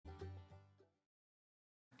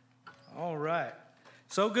All right.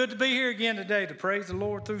 So good to be here again today to praise the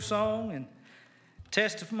Lord through song and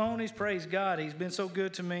testimonies. Praise God. He's been so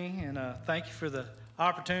good to me. And thank you for the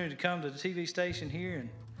opportunity to come to the TV station here and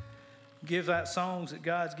give out songs that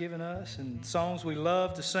God's given us and songs we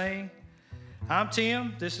love to sing. I'm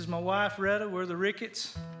Tim. This is my wife, Retta. We're the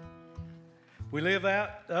Ricketts. We live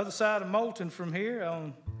out the other side of Moulton from here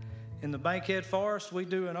in the Bankhead Forest. We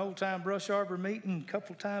do an old-time brush arbor meeting a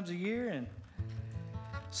couple times a year, and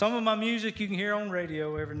some of my music you can hear on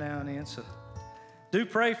radio every now and then. So do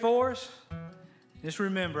pray for us. Just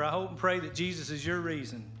remember, I hope and pray that Jesus is your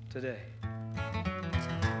reason today.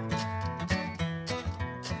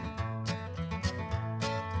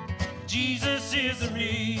 Jesus is the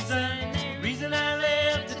reason I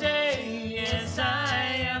live today. Yes,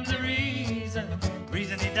 I am the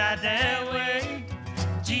reason he died that way.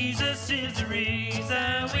 Jesus is the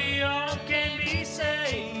reason we all can be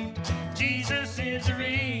saved. Jesus is the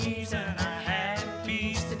reason I have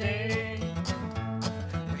peace today.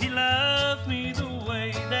 He loved me the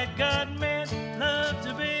way that God meant love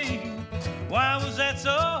to be. Why was that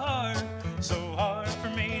so hard for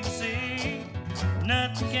me to see?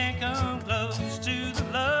 Nothing can come close to the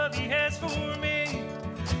love he has for me.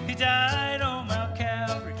 He died on Mount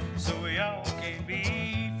Calvary so we all can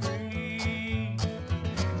be free.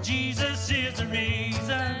 Jesus is the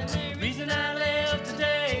reason I live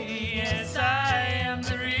today. Yes, I am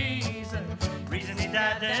the reason he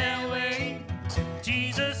died that way.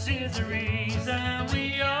 Jesus is the reason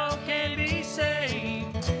we all can be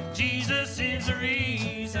saved. Jesus is the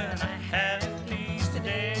reason I have peace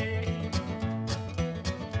today.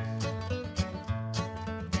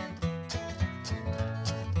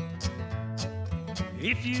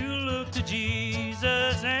 If you look to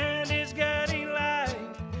Jesus and his guiding light,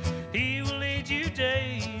 he will lead you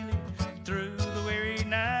daily through the weary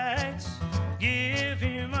nights. Give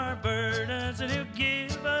him our burdens and he'll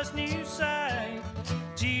give us new sight.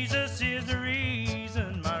 Jesus is the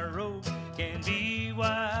reason my road can be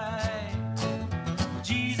wide.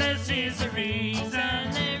 Jesus is the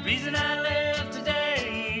reason I live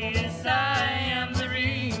today. Yes, I am the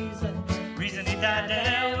reason he died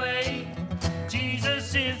that way.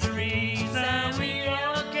 Jesus is the reason we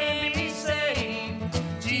all can be saved.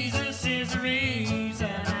 Jesus is the reason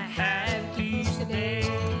I have peace today.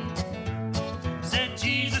 Said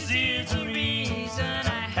Jesus is the reason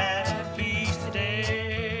I have peace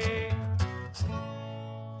today.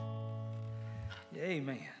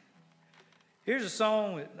 Amen. Here's a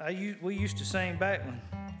song that we used to sing back when,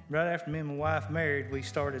 right after me and my wife married, we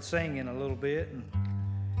started singing a little bit.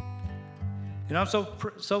 And I'm so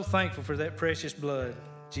thankful for that precious blood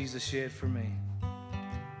Jesus shed for me.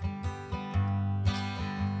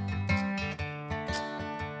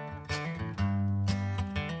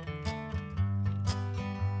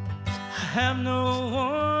 I have no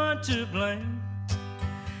one to blame.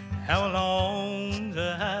 How long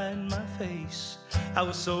to hide my face? I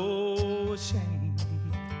was so ashamed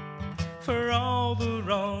for all the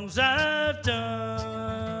wrongs I've done.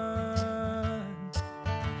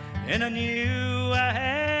 And I knew I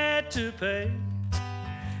had to pay.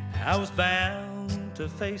 I was bound to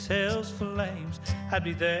face hell's flames. I'd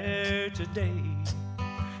be there today.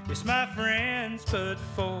 Yes, my friends, but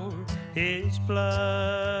for his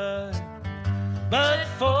blood. But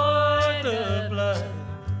for the blood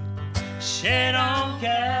shed on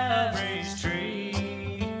Calvary's tree.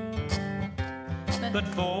 But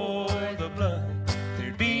for the blood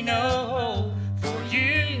there'd be no hope for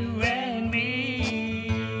you and me.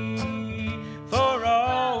 For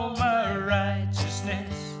all my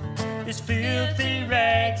righteousness is filthy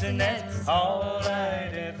rags, and that's all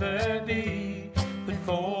I'd ever be. But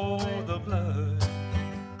for the blood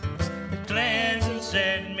that cleansed and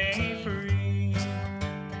set me free.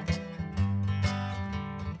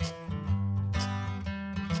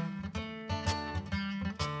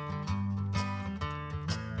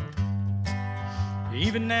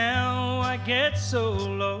 Even now I get so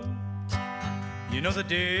low. You know the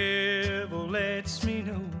devil lets me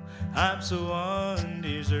know I'm so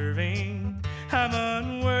undeserving. I'm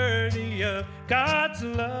unworthy of God's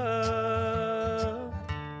love.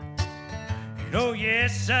 And oh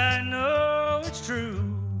yes, I know it's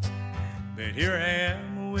true, but here I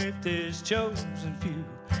am with His chosen few.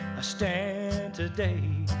 I stand today.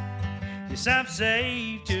 Yes, I'm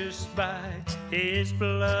saved just by His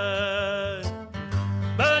blood.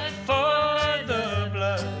 But for the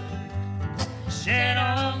blood shed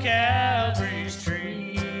on Calvary's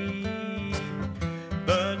tree,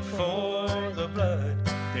 but for the blood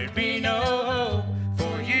there'd be no hope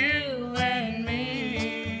for you and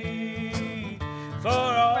me. For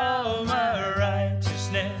all my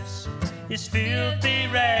righteousness these filthy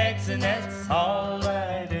rags, and that's all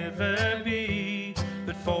I'd ever be.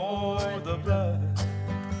 But for the blood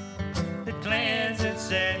that cleansed and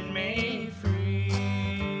set me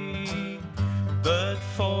free. But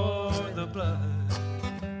for the blood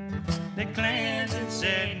that cleansed and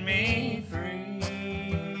set me free.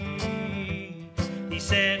 He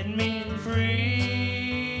set me free.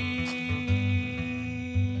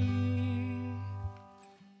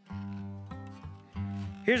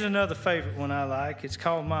 Here's another favorite one I like. It's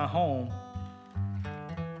called My Home.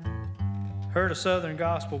 Heard a Southern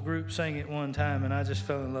gospel group sing it one time, and I just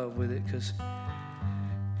fell in love with it because,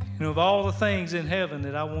 you know, of all the things in heaven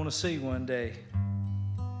that I want to see one day,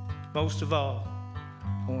 most of all,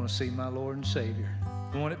 I want to see my Lord and Savior,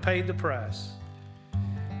 the one that paid the price.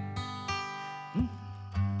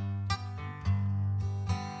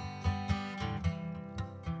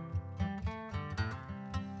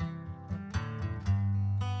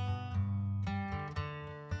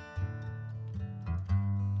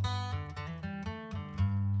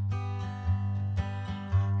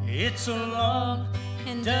 It's a long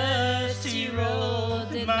and dusty road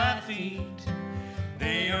that my feet,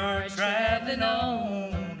 they are traveling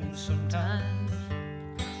on, and sometimes,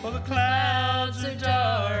 well, the clouds are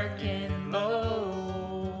dark and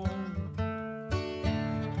low.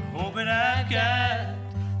 Oh, but I've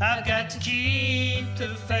got to keep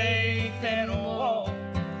the faith and walk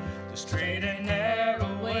the straight and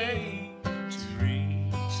narrow way to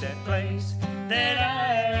reach that place that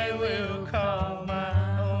I will call my home.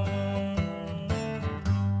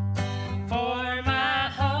 For my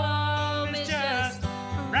home is just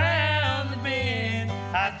around the bend.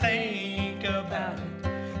 I think about it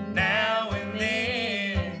now and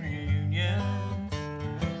then. Reunions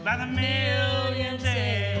by the millions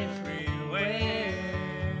everywhere.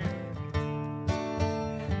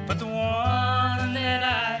 But the one that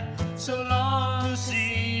I so long to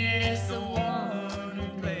see is the one who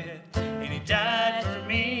bled, and he died for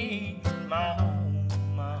me. My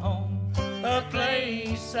home, a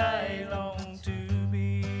place I long to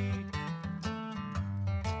be.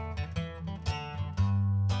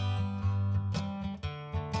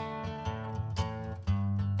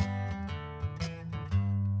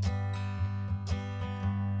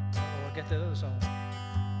 Oh, I got that other song.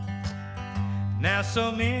 Now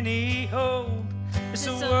so many hold it's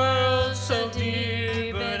a world so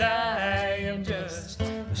dear, but I am just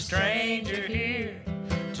a stranger here,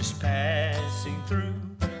 just passing through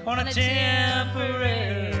on a temporary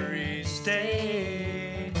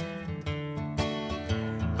stay.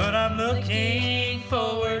 But I'm looking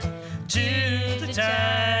forward to the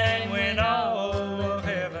time when all of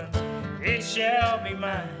heaven, it shall be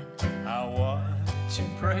mine. I'll watch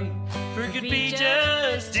and pray, for it could be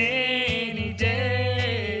just any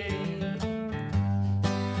day.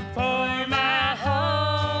 For my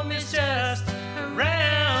home is just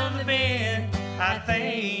around the bend. I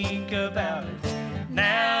think about it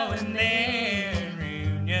now and then.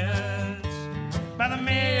 Reunions by the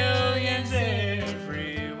millions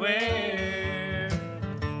everywhere.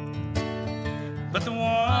 But the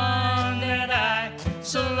one that I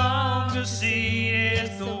so long to see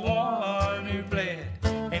is the one who bled,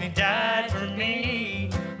 and he died for me.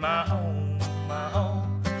 My home,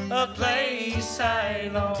 a place I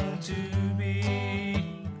long to be.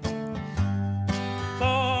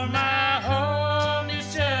 For my home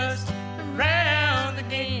is just around the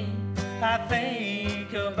bend. I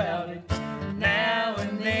think about it now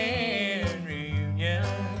and then.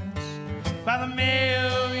 Reunions by the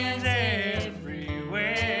millions everywhere.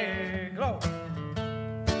 Glory.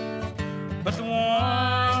 But the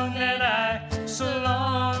one that I so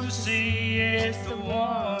long to see is the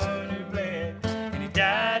one who bled, and he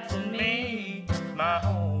died for me. My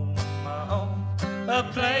home, a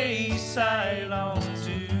place I long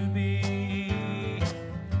to be.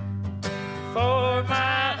 For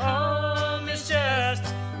my home is just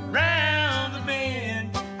around the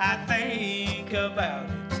bend. I think about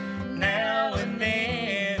it now and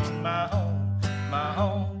then. My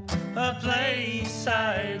home, a place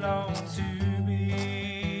I long to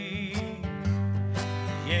be.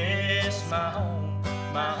 Yes, my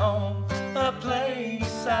home, a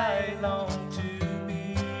place I long to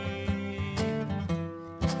be.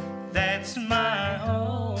 That's my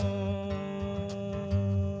home.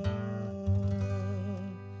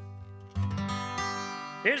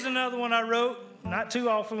 Here's another one I wrote not too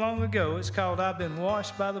awful long ago. It's called I've Been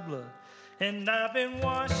Washed by the Blood. And I've been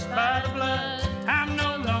washed by the blood. I'm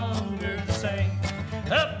no longer the same.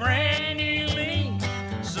 A brand new me.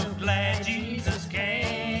 So glad Jesus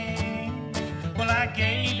came. Well, I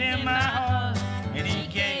gave him my heart, and he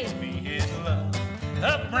gave me his love.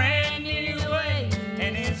 A brand new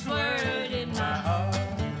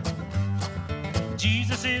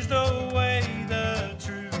Jesus is the way, the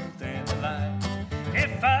truth, and the life.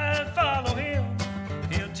 If I follow him,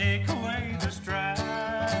 he'll take away the strife.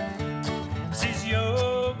 His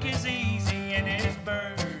yoke is easy and his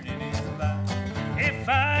burden is light. If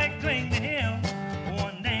I cling to him,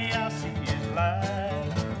 one day I'll see his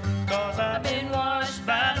light. 'Cause I've been washed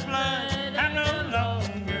by the blood, I'm no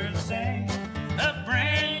longer the same. A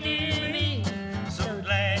brand new me, so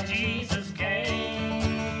glad Jesus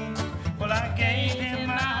came. Well, I gave him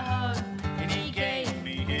my heart, and he gave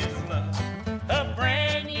me his love. A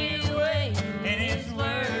brand new way, and his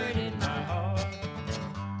word in my heart.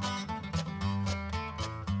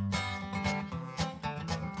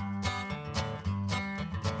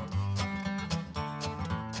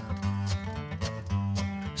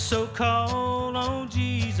 So call on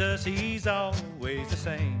Jesus, he's always the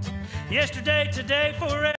same. Yesterday, today,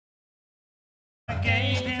 forever. I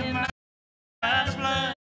gave him my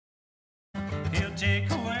blood, he'll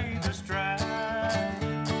take away the strife.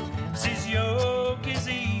 His yoke is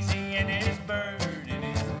easy and his burden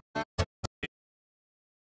is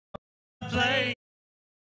light.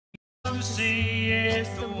 To see it's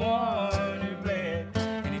the one who bled,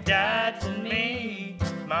 and he died for me.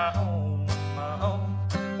 My home,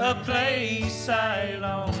 a place I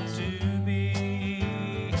long to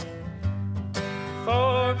be.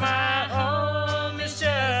 For my home is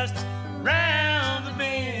just around the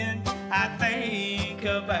bend. I think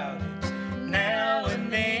about it now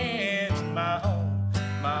and then. My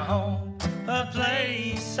home, a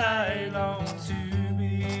place I long to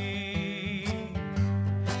be.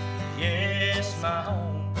 Yes, my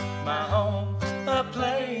home, a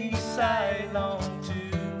place I long to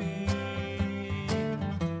be.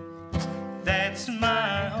 That's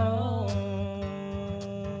my home.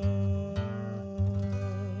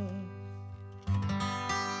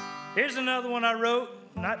 Here's another one I wrote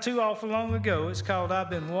not too awful long ago. It's called I've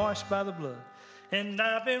Been Washed by the Blood. And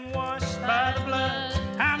I've been washed by the blood,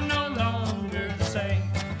 I'm no longer the same.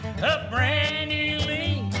 A brand new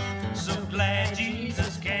me, so glad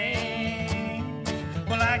Jesus came.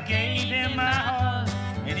 Well, I gave him my heart,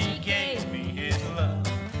 and he gave me his love.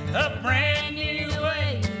 A brand new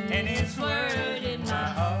way, and his word in my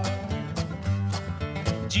heart.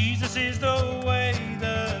 Jesus is the way,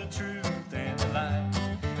 the truth, and the life.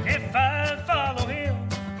 If I follow him,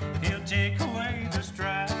 he'll take away the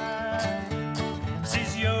strife.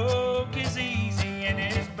 His yoke is easy and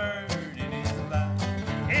his burden is light.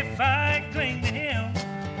 If I cling to him,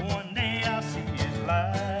 one day I'll see his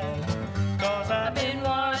light. 'Cause I've been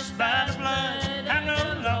washed by the blood, I'm no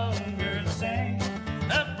longer the same.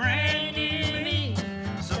 A brand new me,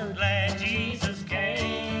 so glad Jesus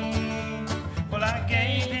came. Well, I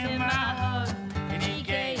gave him my heart, and he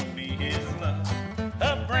gave me his love.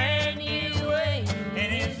 A brand new way,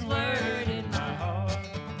 and his word in my heart.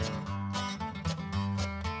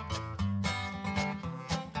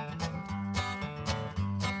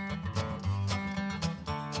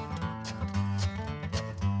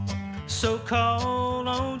 So call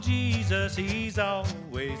on Jesus, he's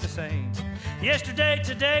always the same. Yesterday,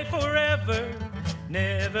 today, forever,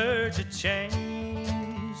 never to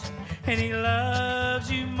change. And he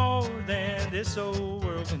loves you more than this old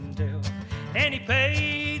world can tell. And he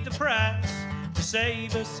paid the price to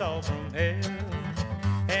save us all from hell.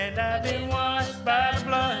 And I've been washed by the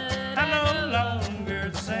blood, I'm no longer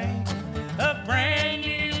the same. A brand new